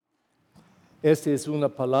Esta es una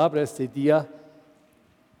palabra este día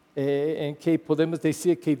en que podemos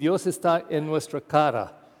decir que Dios está en nuestra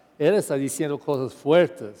cara. Él está diciendo cosas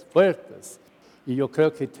fuertes, fuertes. Y yo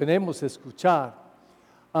creo que tenemos que escuchar.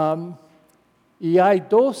 Y hay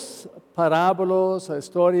dos parábolas,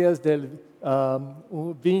 historias de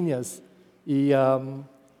viñas. Y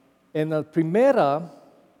en la primera,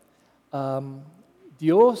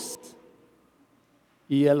 Dios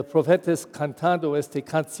y el profeta es cantando esta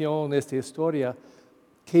canción, esta historia,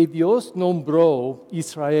 que Dios nombró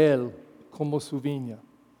Israel como su viña.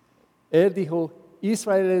 Él dijo,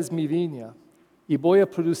 Israel es mi viña y voy a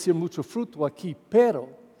producir mucho fruto aquí, pero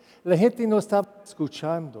la gente no estaba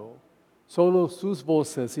escuchando solo sus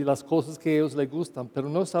voces y las cosas que a ellos les gustan, pero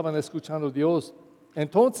no estaban escuchando a Dios.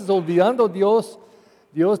 Entonces, olvidando a Dios,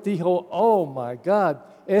 Dios dijo, oh my God,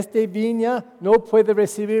 esta viña no puede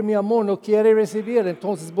recibir mi amor, no quiere recibir,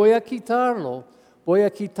 entonces voy a quitarlo. Voy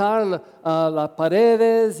a quitar las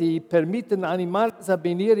paredes y permiten animales a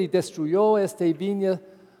venir y destruyó esta viña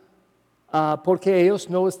porque ellos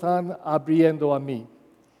no están abriendo a mí.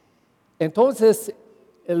 Entonces,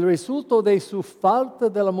 el resultado de su falta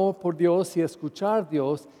del amor por Dios y escuchar a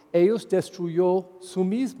Dios, ellos destruyó su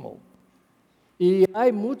mismo. Y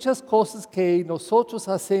hay muchas cosas que nosotros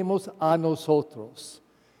hacemos a nosotros.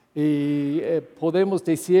 Y podemos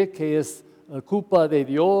decir que es culpa de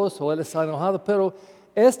Dios o Él está enojado, pero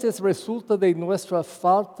este es resultado de nuestra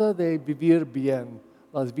falta de vivir bien,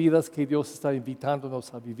 las vidas que Dios está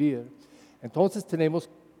invitándonos a vivir. Entonces tenemos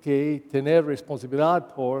que tener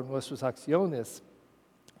responsabilidad por nuestras acciones.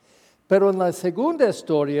 Pero en la segunda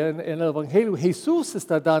historia, en el Evangelio, Jesús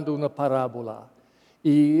está dando una parábola.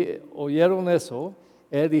 Y oyeron eso.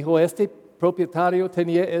 Él dijo, este propietario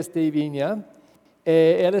tenía esta viña.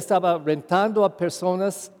 Él estaba rentando a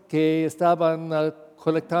personas que estaban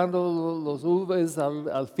colectando los uvas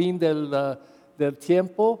al fin del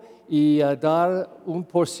tiempo y dar una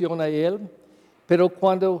porción a él. Pero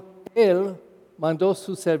cuando él mandó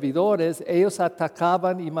sus servidores, ellos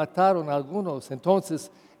atacaban y mataron a algunos.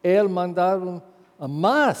 Entonces, él mandaron a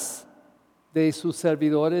más de sus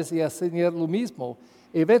servidores y hacer lo mismo.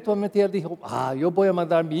 Eventualmente él dijo, yo voy a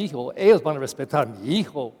mandar a mi hijo, ellos van a respetar a mi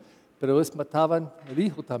hijo, pero ellos mataban al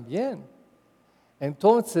hijo también.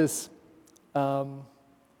 Entonces,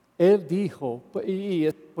 él dijo, y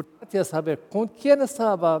es importante saber, ¿con quién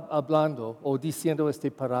estaba hablando o diciendo esta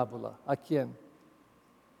parábola? ¿A quién?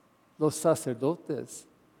 Los sacerdotes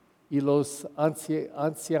y los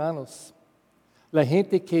ancianos. La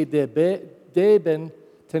gente que deben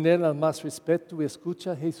tener más respeto y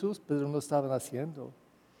escucha a Jesús, pero no estaban haciendo.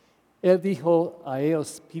 Él dijo a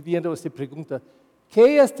ellos, pidiendo esta pregunta,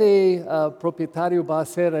 ¿qué este propietario va a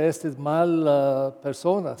hacer a estas malas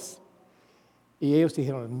personas? Y ellos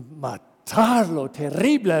dijeron, matarlo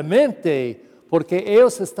terriblemente, porque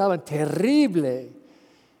ellos estaban terribles.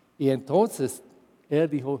 Y entonces él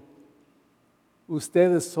dijo,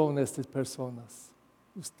 ustedes son estas personas,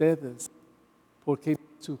 ustedes, porque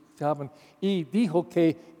escuchaban. Y dijo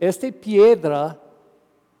que esta piedra,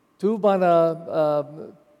 tú van a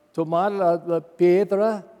tomar la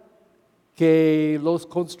piedra que los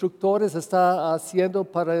constructores están haciendo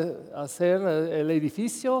para hacer el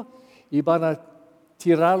edificio y van a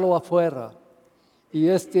tirarlo afuera. Y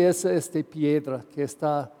esta es esta piedra que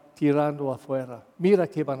está tirando afuera. Mira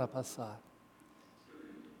qué van a pasar.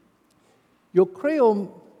 Yo creo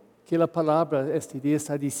que la palabra este día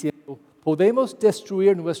está diciendo, podemos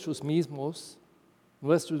destruir nuestros mismos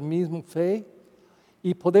fe,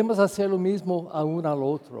 y podemos hacer lo mismo a uno al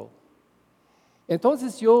otro.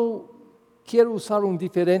 Entonces yo quiero usar una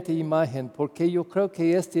diferente imagen, porque yo creo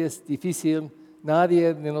que este es difícil.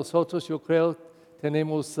 Nadie de nosotros, yo creo,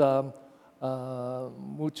 tenemos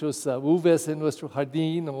muchos uvas en nuestro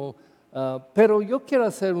jardín, pero yo quiero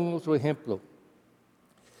hacer un otro ejemplo.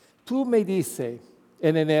 Tú me dices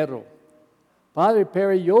en enero, Padre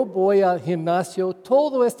Perry, yo voy al gimnasio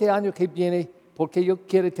todo este año que viene porque yo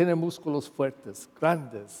quiero tener músculos fuertes,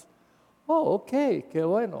 grandes. Oh, ok, qué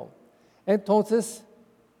bueno. Entonces,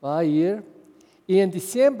 va a ir. Y en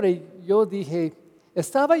diciembre yo dije,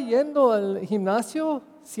 ¿estaba yendo al gimnasio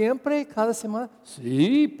siempre, cada semana?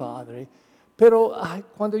 Sí, Padre. Pero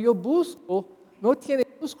cuando yo busco, no tiene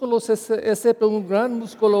músculos excepto un gran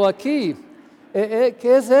músculo aquí. ¿Qué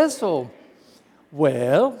es eso?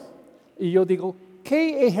 Well, y yo digo,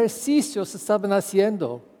 ¿qué ejercicios estaban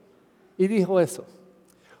haciendo? Y dijo eso.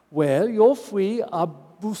 Well, yo fui a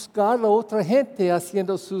buscar a otra gente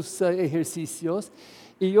haciendo sus ejercicios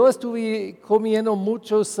y yo estuve comiendo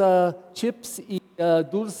muchos chips y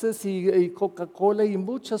dulces y Coca-Cola y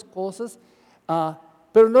muchas cosas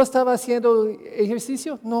 ¿Pero no estaba haciendo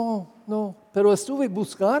ejercicio? No. Pero estuve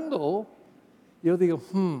buscando. Yo digo,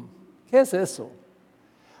 ¿qué es eso?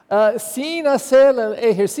 Sin hacer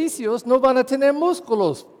ejercicios no van a tener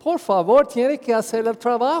músculos. Por favor, tiene que hacer el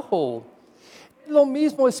trabajo. Lo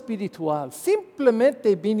mismo espiritual.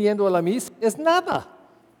 Simplemente viniendo a la misa es nada.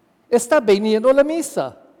 Está viniendo a la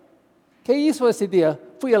misa. ¿Qué hizo ese día?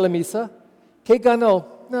 Fui a la misa. ¿Qué ganó?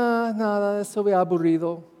 Nada, estuve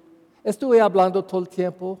aburrido. Estuve hablando todo el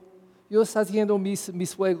tiempo. Yo estaba haciendo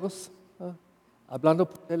mis juegos, hablando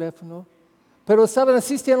por teléfono. Pero estaban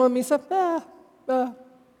asistiendo a la misa.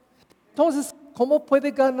 Entonces, ¿cómo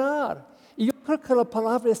puede ganar? Y yo creo que la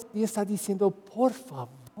palabra está diciendo, por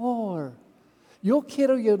favor, yo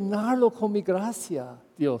quiero llenarlo con mi gracia,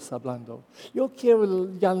 Dios hablando. Yo quiero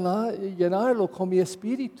llenarlo con mi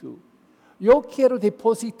espíritu. Yo quiero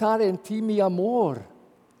depositar en ti mi amor.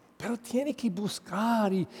 Pero tiene que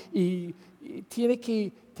buscar y tiene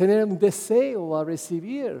que tener un deseo a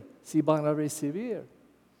recibir, si van a recibir.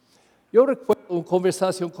 Yo recuerdo una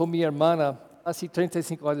conversación con mi hermana hace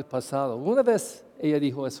 35 años pasado. Una vez ella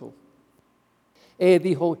dijo eso. Ella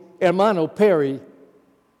dijo, hermano Perry,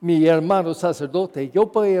 mi hermano sacerdote, yo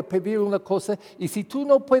voy a pedir una cosa y si tú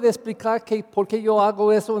no puedes explicar por qué yo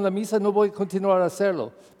hago eso en la misa, no voy a continuar a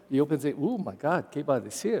hacerlo. Y yo pensé, oh my God, ¿qué va a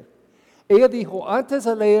decir? Ella dijo, antes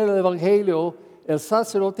de leer el Evangelio, el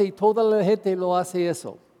sacerdote y toda la gente lo hace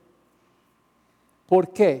eso. ¿Por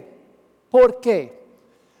qué? ¿Por qué?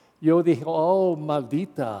 Yo dije, oh,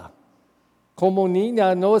 maldita. Como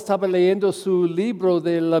niña no estaba leyendo su libro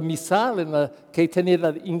de la misal que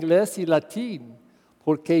tenía inglés y latín.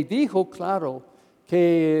 Porque dijo, claro,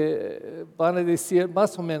 que van a decir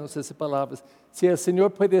más o menos esas palabras. Si el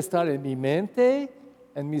Señor puede estar en mi mente,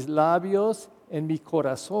 en mis labios, en mi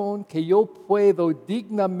corazón, que yo puedo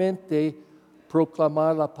dignamente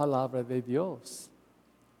proclamar la palabra de Dios.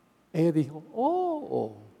 Ella dijo,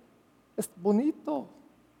 oh, es bonito.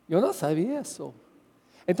 Yo no sabía eso.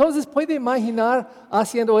 Entonces puede imaginar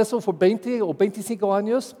haciendo eso por 20 o 25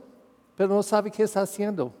 años, pero no sabe qué está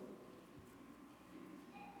haciendo.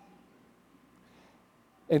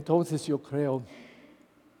 Entonces yo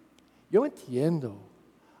entiendo,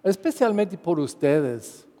 especialmente por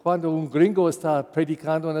ustedes. Cuando un gringo está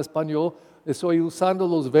predicando en español, estoy usando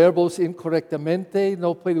los verbos incorrectamente,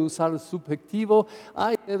 no puedo usar el subjetivo.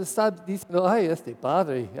 Está diciendo, este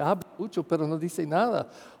padre habla mucho, pero no dice nada,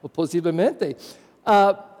 o posiblemente.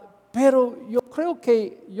 Pero yo creo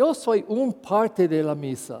que yo soy un parte de la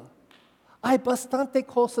misa. Hay bastante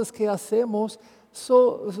cosas que hacemos,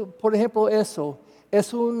 por ejemplo eso,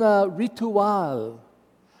 es un ritual.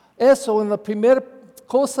 Eso en la primera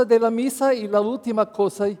cosa de la misa y la última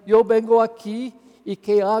cosa, yo vengo aquí y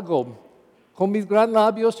 ¿qué hago? Con mis grandes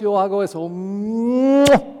labios yo hago eso.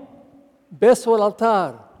 Beso el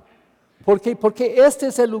altar. ¿Por qué? Porque este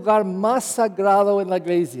es el lugar más sagrado en la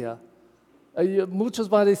iglesia. Muchos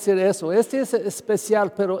van a decir eso. Este es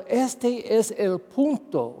especial, pero este es el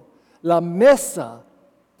punto, la mesa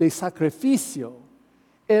de sacrificio.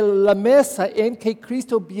 La mesa en que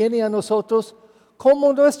Cristo viene a nosotros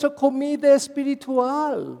como nuestra comida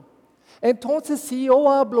espiritual. Entonces, si yo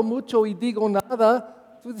hablo mucho y digo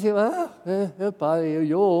nada, tú dices, el Padre,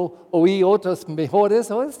 yo oí otras mejores,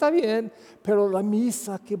 está bien, pero la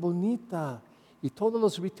misa, qué bonita. Y todos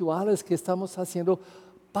los rituales que estamos haciendo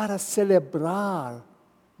para celebrar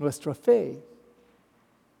nuestra fe.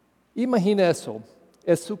 Imagina eso,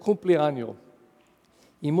 es su cumpleaños.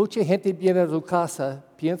 Y mucha gente viene a tu casa,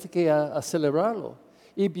 piensa que a celebrarlo.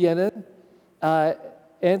 Y vienen,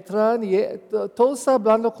 entran y todos están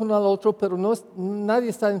hablando con el otro, pero nadie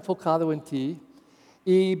está enfocado en ti.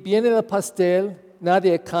 Y viene el pastel,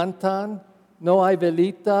 nadie canta, no hay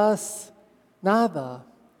velitas, nada.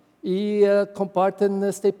 Y comparten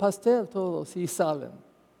este pastel todos y salen.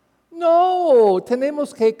 No,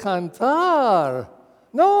 tenemos que cantar.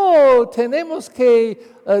 No, tenemos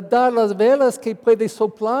que dar las velas que puede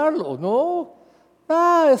soplarlo, ¿no?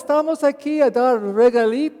 Estamos aquí a dar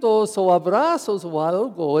regalitos o abrazos o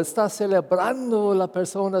algo. Está celebrando la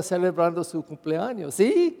persona, celebrando su cumpleaños,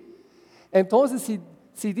 ¿sí? Entonces,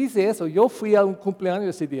 si dice eso, yo fui a un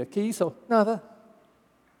cumpleaños ese día, ¿qué hizo? Nada.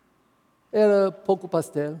 Era poco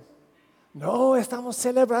pastel. No, estamos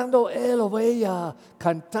celebrando él o ella,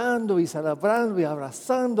 cantando y celebrando y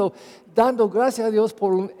abrazando, dando gracias a Dios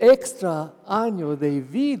por un extra año de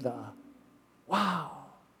vida. ¡Wow!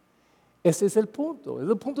 Ese es el punto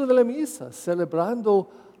de la misa, celebrando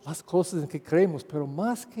las cosas en que creemos, pero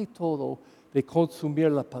más que todo, de consumir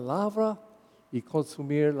la palabra y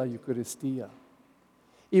consumir la Eucaristía.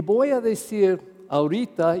 Y voy a decir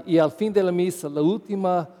ahorita y al fin de la misa, la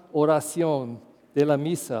última oración de la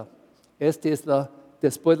misa. Este es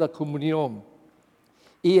después de la comunión.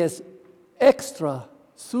 Y es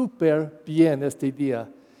súper bien este día,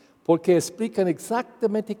 porque explican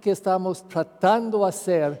exactamente qué estamos tratando de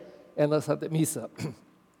hacer en la Santa Misa.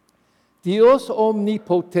 Dios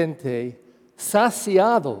omnipotente,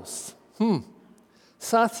 saciados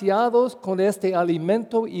con este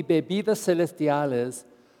alimento y bebidas celestiales,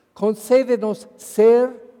 concédenos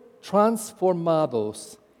ser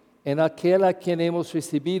transformados en aquel a quien hemos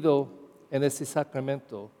recibido en este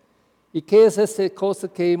sacramento. ¿Y qué es esta cosa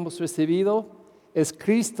que hemos recibido? Es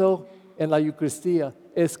Cristo en la Eucaristía,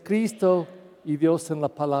 es Cristo y Dios en la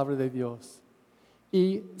palabra de Dios.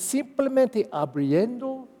 Y simplemente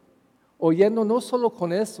abriendo, oyendo no solo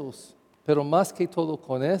con esos, pero más que todo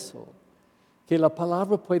con eso, que la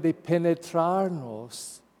palabra puede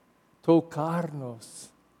penetrarnos,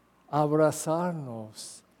 tocarnos,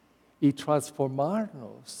 abrazarnos y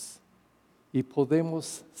transformarnos. Y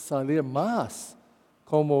podemos salir más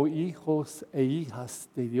como hijos e hijas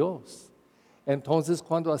de Dios. Entonces,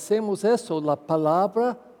 cuando hacemos eso, la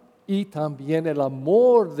palabra y también el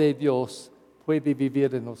amor de Dios puede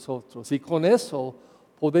vivir en nosotros. Y con eso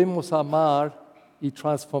podemos amar y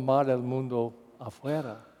transformar el mundo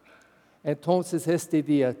afuera. Entonces, este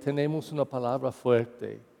día tenemos una palabra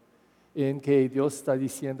fuerte en que Dios está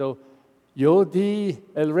diciendo, yo di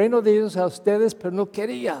el reino de Dios a ustedes, pero no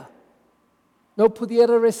quería. No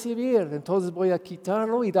pudiera recibir, entonces voy a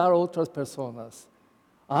quitarlo y dar a otras personas.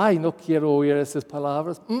 Ay, no quiero oír esas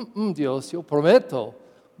palabras. Dios, yo prometo,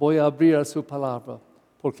 voy a abrir a su palabra,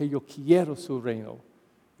 porque yo quiero su reino.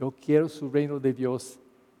 Yo quiero su reino de Dios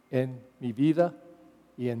en mi vida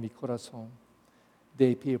y en mi corazón.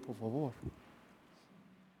 De pie, por favor.